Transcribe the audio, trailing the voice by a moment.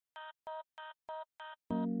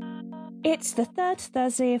It's the third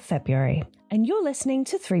Thursday of February, and you're listening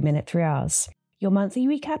to 3 Minute 3Rs, your monthly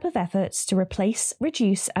recap of efforts to replace,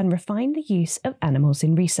 reduce, and refine the use of animals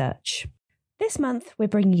in research. This month, we're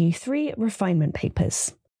bringing you 3 refinement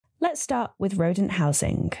papers. Let's start with rodent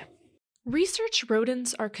housing. Research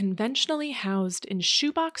rodents are conventionally housed in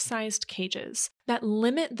shoebox-sized cages that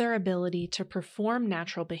limit their ability to perform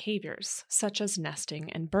natural behaviors, such as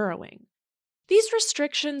nesting and burrowing. These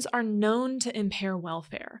restrictions are known to impair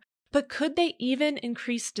welfare, but could they even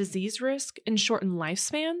increase disease risk and shorten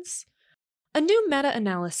lifespans? A new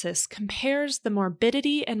meta-analysis compares the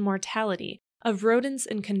morbidity and mortality of rodents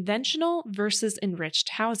in conventional versus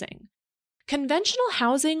enriched housing. Conventional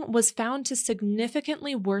housing was found to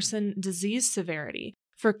significantly worsen disease severity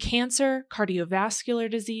for cancer, cardiovascular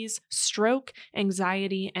disease, stroke,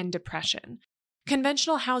 anxiety, and depression.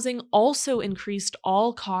 Conventional housing also increased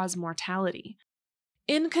all-cause mortality.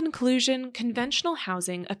 In conclusion, conventional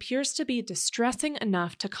housing appears to be distressing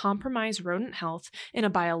enough to compromise rodent health in a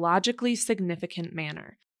biologically significant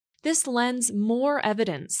manner. This lends more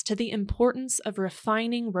evidence to the importance of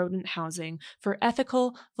refining rodent housing for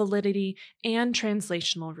ethical, validity, and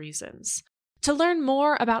translational reasons. To learn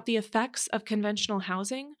more about the effects of conventional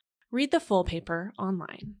housing, read the full paper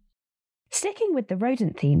online. Sticking with the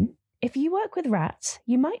rodent theme, if you work with rats,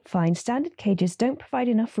 you might find standard cages don't provide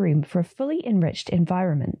enough room for a fully enriched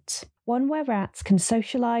environment, one where rats can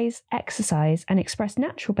socialise, exercise, and express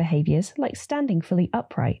natural behaviours like standing fully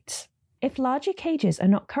upright. If larger cages are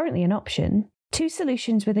not currently an option, 2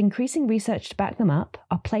 solutions with increasing research to back them up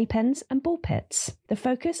are playpens and ball pits, the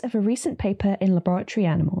focus of a recent paper in Laboratory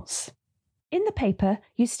Animals. In the paper,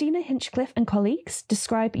 Justina Hinchcliffe and colleagues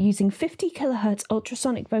describe using 50 kHz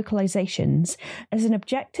ultrasonic vocalizations as an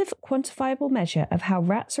objective, quantifiable measure of how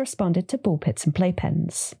rats responded to ball pits and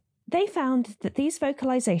playpens. They found that these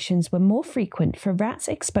vocalizations were more frequent for rats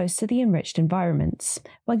exposed to the enriched environments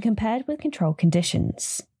when compared with control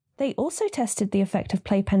conditions. They also tested the effect of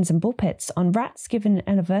playpens and ball pits on rats given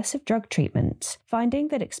an aversive drug treatment, finding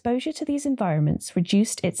that exposure to these environments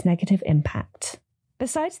reduced its negative impact.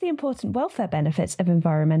 Besides the important welfare benefits of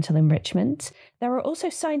environmental enrichment, there are also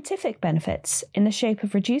scientific benefits in the shape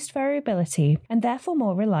of reduced variability and therefore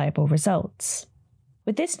more reliable results.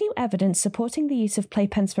 With this new evidence supporting the use of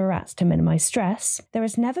playpens for rats to minimize stress, there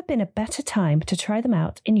has never been a better time to try them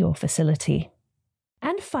out in your facility.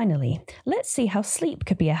 And finally, let's see how sleep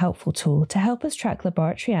could be a helpful tool to help us track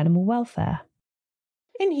laboratory animal welfare.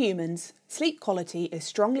 In humans, sleep quality is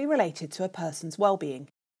strongly related to a person's well-being,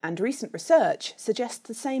 and recent research suggests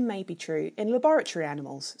the same may be true in laboratory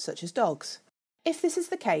animals, such as dogs. If this is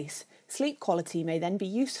the case, sleep quality may then be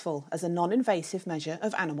useful as a non-invasive measure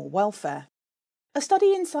of animal welfare. A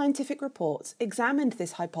study in Scientific Reports examined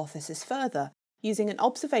this hypothesis further, using an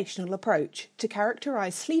observational approach to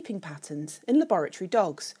characterise sleeping patterns in laboratory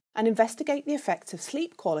dogs and investigate the effects of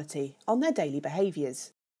sleep quality on their daily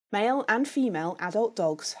behaviours. Male and female adult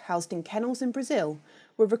dogs housed in kennels in Brazil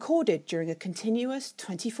were recorded during a continuous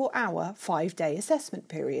 24-hour, 5-day assessment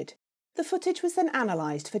period. The footage was then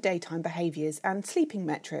analysed for daytime behaviours and sleeping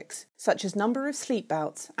metrics, such as number of sleep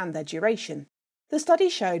bouts and their duration. The study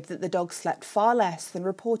showed that the dogs slept far less than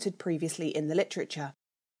reported previously in the literature,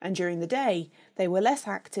 and during the day they were less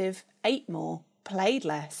active, ate more, played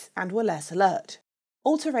less, and were less alert.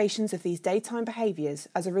 Alterations of these daytime behaviours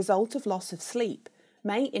as a result of loss of sleep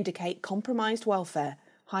may indicate compromised welfare,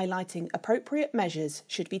 highlighting appropriate measures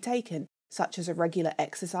should be taken, such as a regular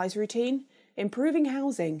exercise routine, improving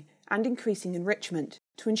housing, and increasing enrichment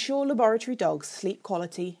to ensure laboratory dogs' sleep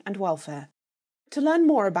quality and welfare. To learn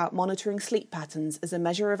more about monitoring sleep patterns as a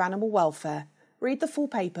measure of animal welfare, read the full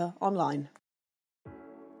paper online.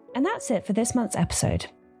 And that's it for this month's episode.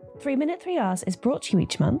 3 Minute 3Rs is brought to you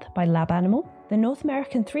each month by Lab Animal, the North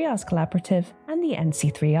American 3Rs Collaborative, and the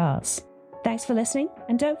NC3Rs. Thanks for listening,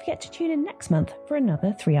 and don't forget to tune in next month for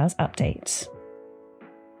another 3Rs update.